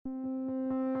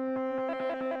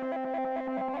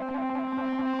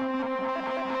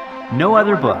No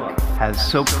other book has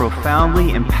so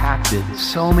profoundly impacted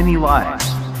so many lives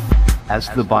as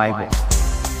the Bible.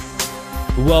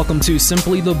 Welcome to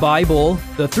Simply the Bible,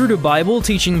 the Through the Bible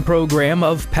teaching program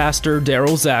of Pastor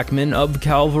Daryl Zachman of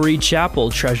Calvary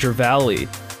Chapel, Treasure Valley.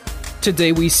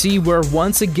 Today we see where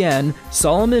once again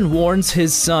Solomon warns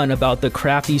his son about the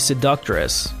crafty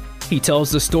seductress. He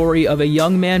tells the story of a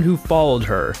young man who followed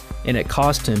her, and it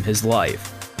cost him his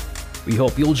life. We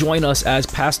hope you'll join us as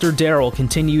Pastor Daryl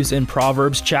continues in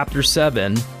Proverbs chapter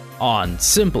 7 on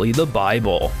Simply the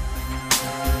Bible.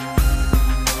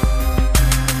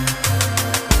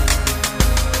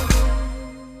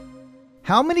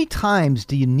 How many times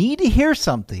do you need to hear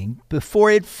something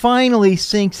before it finally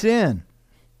sinks in?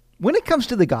 When it comes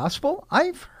to the gospel,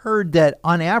 I've heard that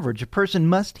on average a person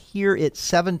must hear it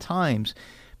 7 times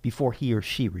before he or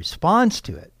she responds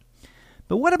to it.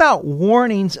 But what about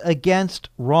warnings against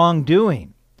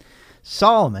wrongdoing?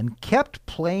 Solomon kept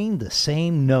playing the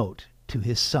same note to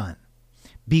his son.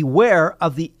 Beware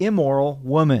of the immoral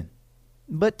woman.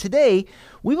 But today,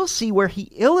 we will see where he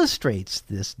illustrates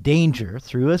this danger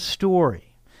through a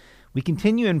story. We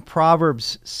continue in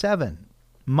Proverbs 7.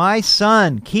 My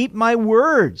son, keep my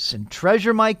words and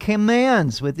treasure my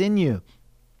commands within you.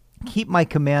 Keep my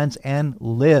commands and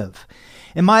live,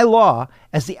 and my law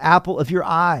as the apple of your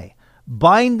eye.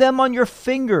 Bind them on your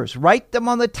fingers, write them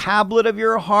on the tablet of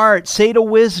your heart. Say to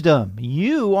wisdom,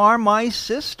 you are my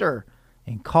sister,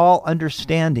 and call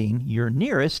understanding your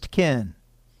nearest kin.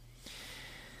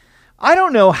 I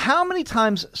don't know how many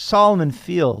times Solomon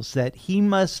feels that he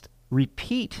must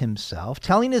repeat himself,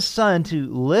 telling his son to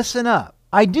listen up.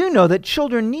 I do know that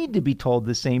children need to be told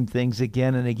the same things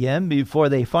again and again before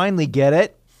they finally get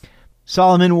it.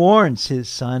 Solomon warns his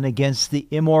son against the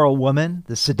immoral woman,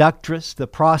 the seductress, the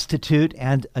prostitute,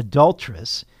 and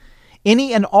adulteress.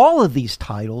 Any and all of these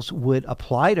titles would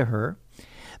apply to her.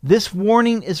 This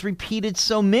warning is repeated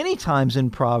so many times in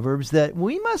Proverbs that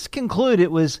we must conclude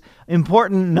it was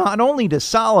important not only to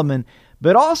Solomon,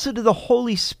 but also to the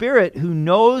Holy Spirit who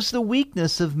knows the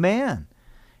weakness of man.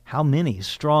 How many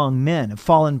strong men have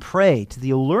fallen prey to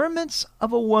the allurements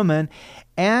of a woman,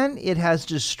 and it has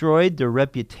destroyed their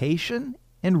reputation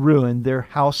and ruined their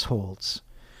households.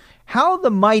 How the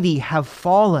mighty have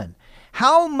fallen.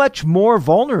 How much more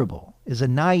vulnerable is a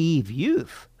naive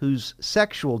youth whose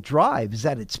sexual drive is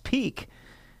at its peak.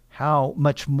 How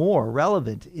much more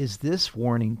relevant is this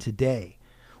warning today,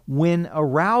 when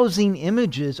arousing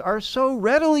images are so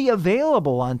readily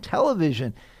available on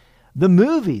television, the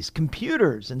movies,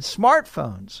 computers, and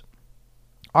smartphones.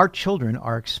 Our children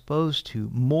are exposed to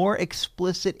more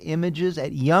explicit images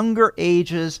at younger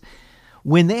ages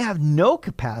when they have no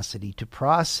capacity to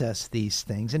process these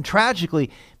things. And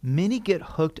tragically, many get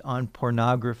hooked on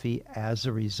pornography as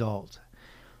a result.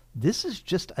 This is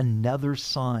just another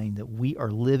sign that we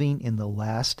are living in the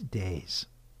last days.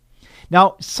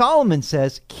 Now, Solomon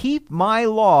says, keep my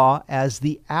law as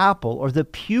the apple or the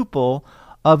pupil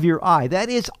of your eye. That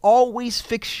is, always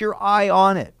fix your eye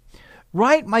on it.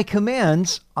 Write my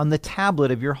commands on the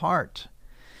tablet of your heart.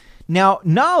 Now,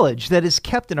 knowledge that is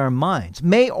kept in our minds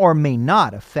may or may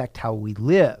not affect how we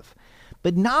live,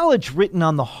 but knowledge written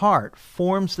on the heart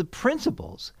forms the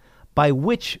principles by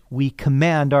which we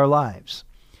command our lives.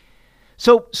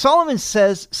 So Solomon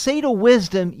says, say to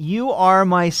wisdom, you are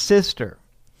my sister.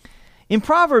 In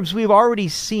Proverbs, we've already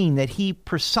seen that he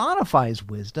personifies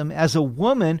wisdom as a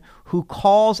woman who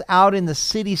calls out in the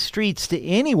city streets to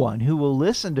anyone who will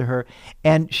listen to her,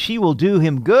 and she will do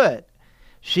him good.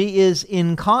 She is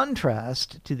in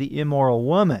contrast to the immoral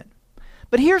woman.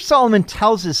 But here Solomon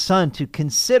tells his son to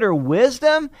consider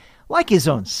wisdom like his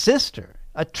own sister,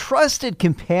 a trusted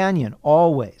companion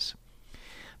always,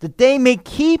 that they may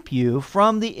keep you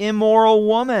from the immoral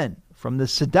woman, from the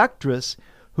seductress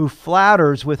who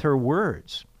flatters with her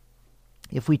words.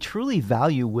 If we truly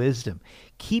value wisdom,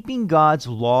 keeping God's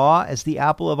law as the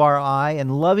apple of our eye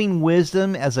and loving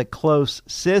wisdom as a close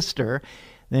sister,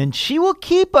 then she will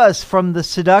keep us from the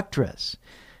seductress.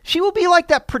 She will be like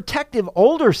that protective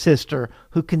older sister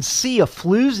who can see a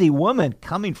floozy woman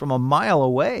coming from a mile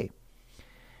away.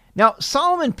 Now,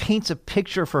 Solomon paints a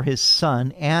picture for his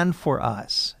son and for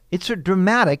us. It's a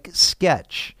dramatic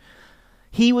sketch.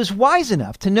 He was wise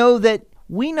enough to know that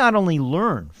we not only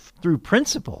learn through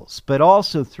principles, but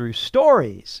also through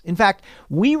stories. In fact,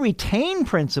 we retain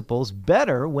principles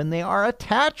better when they are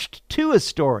attached to a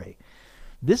story.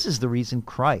 This is the reason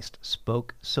Christ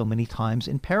spoke so many times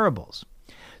in parables.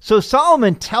 So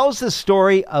Solomon tells the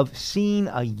story of seeing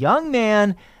a young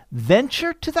man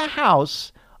venture to the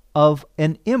house of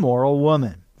an immoral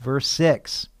woman. Verse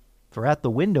 6, for at the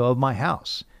window of my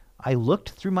house I looked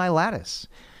through my lattice,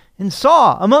 And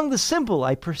saw among the simple,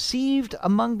 I perceived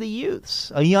among the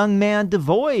youths, a young man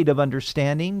devoid of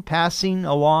understanding, passing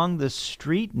along the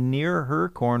street near her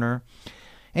corner.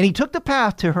 And he took the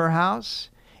path to her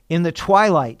house in the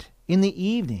twilight, in the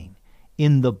evening,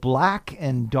 in the black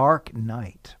and dark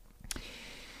night.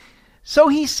 So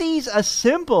he sees a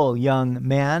simple young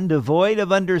man devoid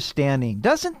of understanding.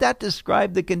 Doesn't that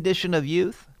describe the condition of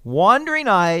youth? Wandering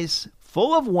eyes,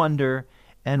 full of wonder,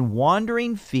 and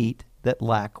wandering feet that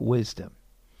lack wisdom.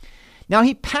 Now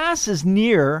he passes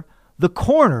near the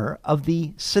corner of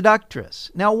the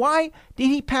seductress. Now why did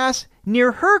he pass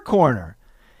near her corner?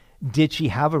 Did she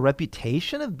have a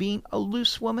reputation of being a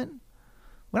loose woman?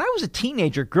 When I was a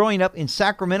teenager growing up in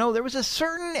Sacramento, there was a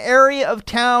certain area of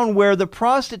town where the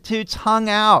prostitutes hung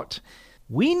out.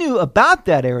 We knew about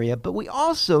that area, but we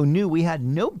also knew we had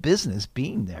no business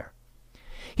being there.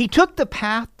 He took the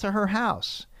path to her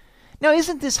house. Now,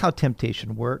 isn't this how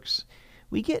temptation works?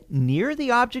 We get near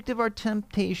the object of our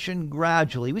temptation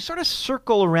gradually. We sort of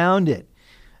circle around it,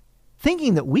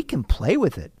 thinking that we can play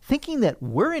with it, thinking that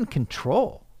we're in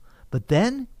control. But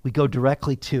then we go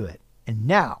directly to it, and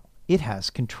now it has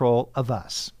control of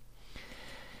us.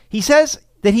 He says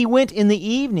that he went in the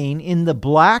evening in the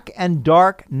black and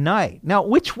dark night. Now,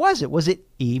 which was it? Was it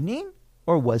evening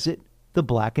or was it the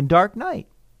black and dark night?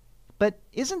 But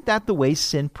isn't that the way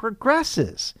sin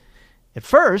progresses? At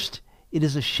first, it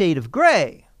is a shade of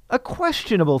gray, a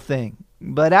questionable thing.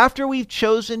 But after we've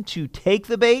chosen to take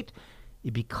the bait,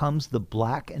 it becomes the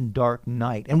black and dark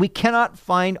night, and we cannot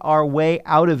find our way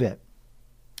out of it.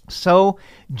 So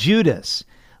Judas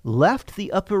left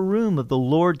the upper room of the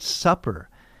Lord's Supper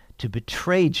to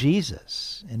betray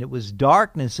Jesus, and it was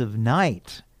darkness of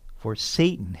night, for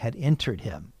Satan had entered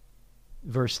him.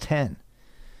 Verse 10,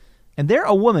 and there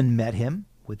a woman met him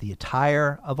with the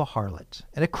attire of a harlot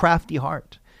and a crafty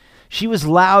heart. She was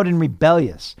loud and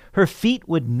rebellious. Her feet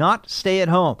would not stay at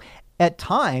home. At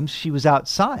times she was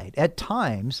outside, at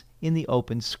times in the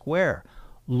open square,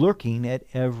 lurking at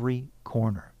every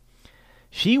corner.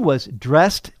 She was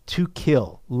dressed to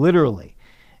kill, literally,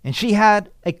 and she had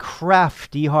a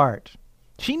crafty heart.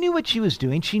 She knew what she was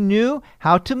doing. She knew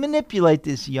how to manipulate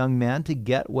this young man to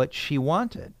get what she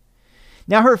wanted.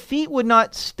 Now, her feet would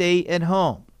not stay at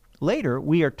home. Later,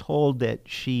 we are told that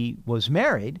she was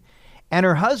married and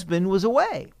her husband was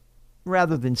away.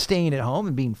 Rather than staying at home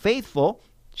and being faithful,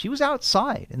 she was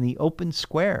outside in the open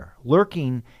square,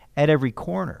 lurking at every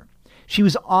corner. She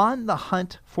was on the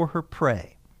hunt for her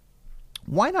prey.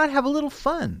 Why not have a little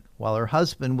fun while her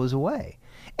husband was away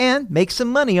and make some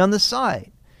money on the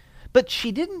side? But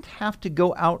she didn't have to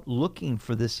go out looking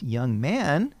for this young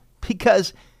man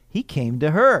because he came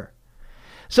to her.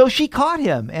 So she caught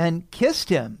him and kissed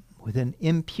him. With an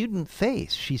impudent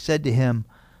face, she said to him,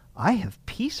 I have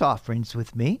peace offerings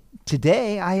with me.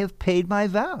 Today I have paid my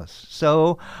vows.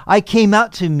 So I came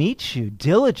out to meet you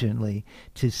diligently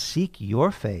to seek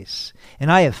your face,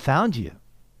 and I have found you.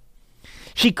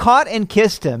 She caught and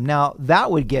kissed him. Now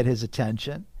that would get his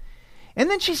attention. And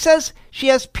then she says she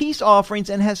has peace offerings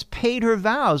and has paid her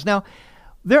vows. Now,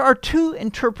 there are two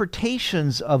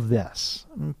interpretations of this.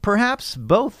 Perhaps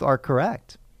both are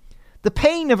correct. The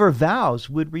paying of her vows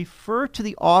would refer to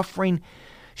the offering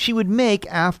she would make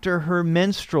after her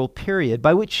menstrual period,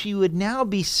 by which she would now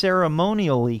be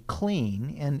ceremonially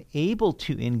clean and able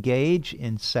to engage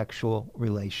in sexual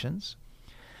relations.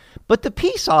 But the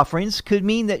peace offerings could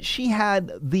mean that she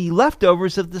had the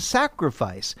leftovers of the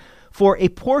sacrifice, for a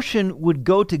portion would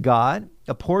go to God,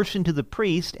 a portion to the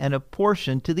priest, and a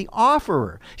portion to the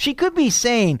offerer. She could be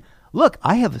saying, look,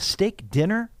 I have a steak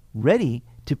dinner ready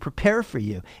to prepare for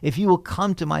you if you will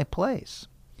come to my place.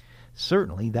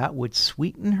 Certainly that would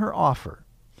sweeten her offer.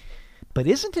 But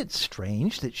isn't it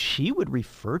strange that she would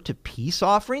refer to peace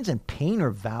offerings and paying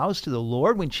her vows to the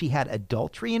Lord when she had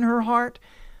adultery in her heart?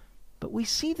 But we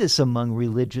see this among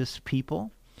religious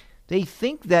people. They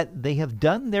think that they have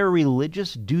done their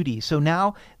religious duty, so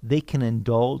now they can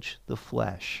indulge the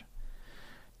flesh.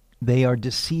 They are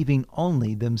deceiving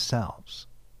only themselves.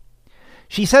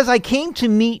 She says, I came to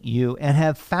meet you and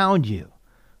have found you.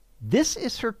 This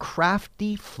is her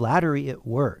crafty flattery at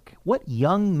work. What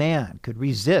young man could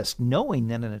resist knowing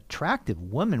that an attractive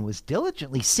woman was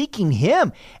diligently seeking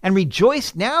him and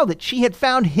rejoiced now that she had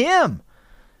found him?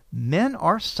 Men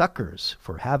are suckers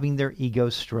for having their ego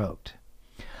stroked.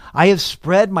 I have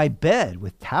spread my bed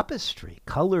with tapestry,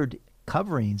 colored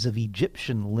coverings of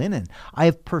Egyptian linen. I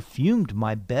have perfumed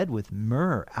my bed with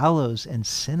myrrh, aloes, and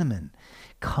cinnamon.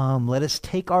 Come, let us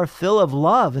take our fill of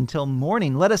love until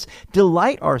morning. Let us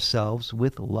delight ourselves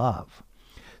with love.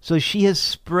 So she has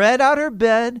spread out her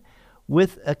bed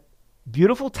with a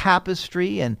beautiful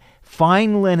tapestry and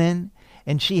fine linen,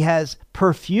 and she has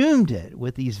perfumed it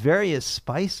with these various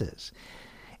spices.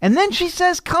 And then she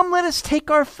says, "Come, let us take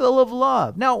our fill of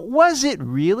love." Now, was it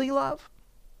really love?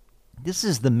 This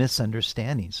is the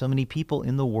misunderstanding so many people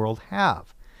in the world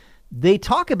have. They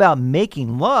talk about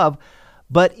making love,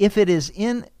 but if it is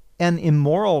in an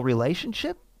immoral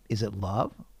relationship, is it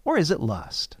love or is it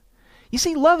lust? You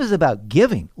see, love is about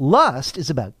giving. Lust is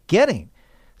about getting.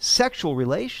 Sexual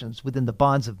relations within the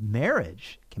bonds of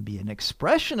marriage can be an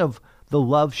expression of the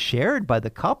love shared by the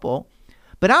couple.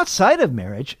 But outside of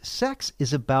marriage, sex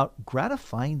is about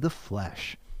gratifying the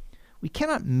flesh. We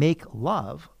cannot make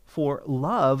love, for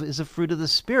love is a fruit of the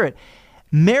Spirit.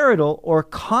 Marital or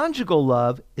conjugal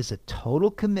love is a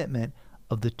total commitment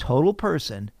of the total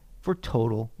person for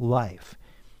total life.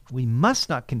 We must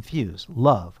not confuse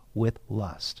love with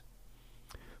lust.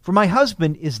 For my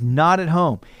husband is not at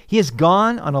home. He has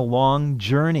gone on a long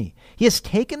journey. He has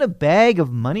taken a bag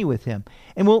of money with him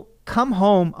and will come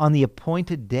home on the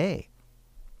appointed day.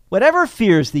 Whatever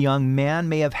fears the young man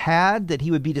may have had that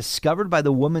he would be discovered by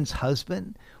the woman's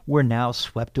husband were now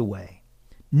swept away.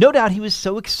 No doubt he was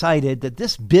so excited that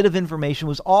this bit of information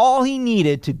was all he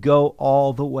needed to go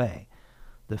all the way.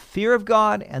 The fear of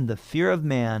God and the fear of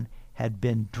man had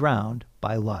been drowned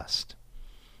by lust.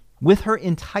 With her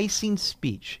enticing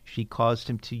speech, she caused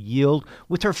him to yield.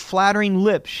 With her flattering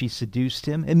lips, she seduced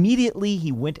him. Immediately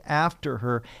he went after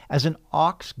her as an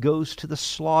ox goes to the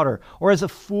slaughter, or as a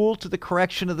fool to the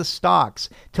correction of the stocks,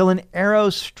 till an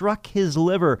arrow struck his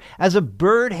liver. As a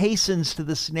bird hastens to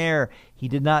the snare, he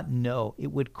did not know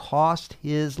it would cost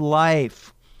his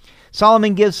life.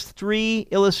 Solomon gives 3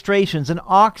 illustrations: an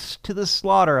ox to the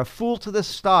slaughter, a fool to the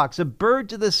stocks, a bird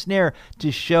to the snare,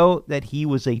 to show that he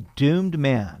was a doomed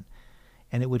man,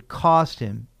 and it would cost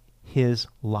him his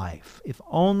life. If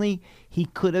only he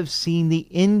could have seen the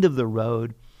end of the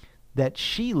road, that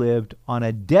she lived on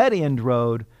a dead-end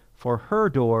road, for her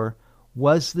door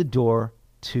was the door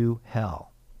to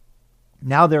hell.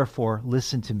 Now, therefore,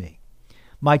 listen to me.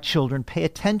 My children, pay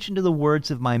attention to the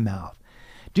words of my mouth.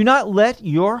 Do not let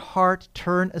your heart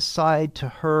turn aside to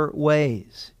her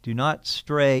ways. Do not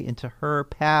stray into her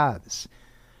paths.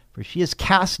 For she has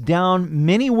cast down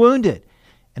many wounded,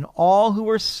 and all who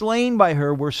were slain by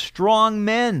her were strong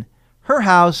men. Her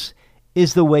house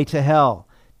is the way to hell,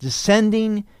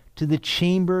 descending to the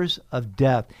chambers of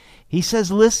death. He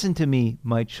says, listen to me,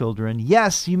 my children.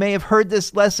 Yes, you may have heard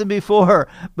this lesson before,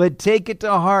 but take it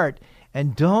to heart,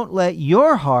 and don't let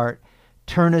your heart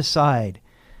turn aside.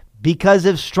 Because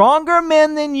if stronger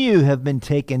men than you have been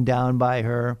taken down by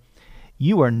her,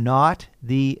 you are not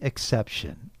the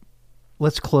exception.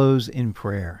 Let's close in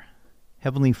prayer.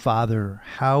 Heavenly Father,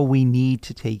 how we need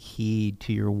to take heed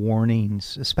to your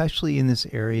warnings, especially in this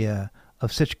area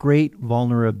of such great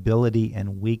vulnerability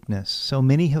and weakness. So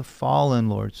many have fallen,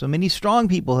 Lord. So many strong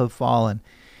people have fallen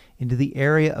into the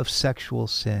area of sexual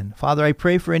sin. Father, I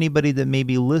pray for anybody that may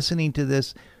be listening to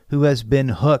this who has been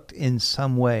hooked in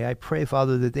some way. I pray,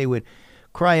 Father, that they would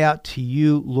cry out to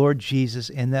you, Lord Jesus,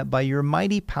 and that by your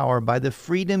mighty power, by the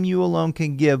freedom you alone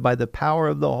can give, by the power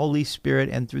of the Holy Spirit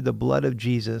and through the blood of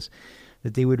Jesus,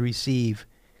 that they would receive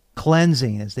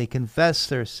cleansing as they confess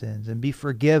their sins and be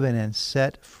forgiven and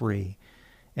set free.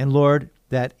 And Lord,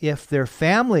 that if their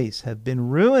families have been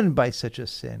ruined by such a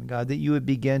sin, God, that you would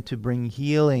begin to bring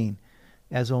healing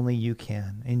as only you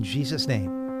can. In Jesus' name,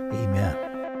 amen.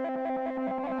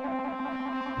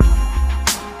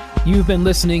 You've been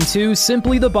listening to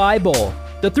Simply the Bible,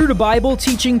 the Through the Bible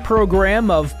teaching program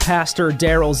of Pastor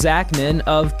Daryl Zachman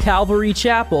of Calvary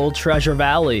Chapel, Treasure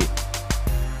Valley.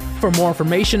 For more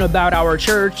information about our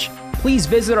church, please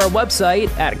visit our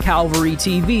website at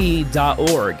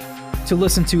calvarytv.org. To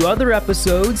listen to other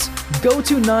episodes, go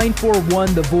to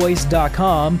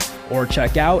 941thevoice.com or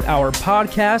check out our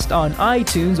podcast on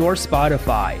iTunes or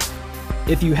Spotify.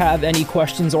 If you have any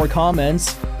questions or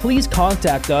comments, please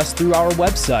contact us through our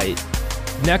website.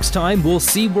 Next time, we'll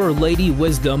see where Lady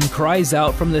Wisdom cries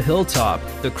out from the hilltop,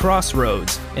 the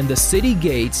crossroads, and the city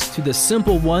gates to the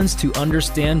simple ones to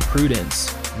understand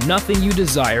prudence. Nothing you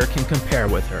desire can compare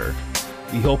with her.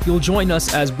 We hope you'll join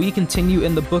us as we continue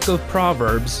in the book of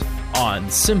Proverbs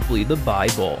on Simply the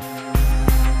Bible.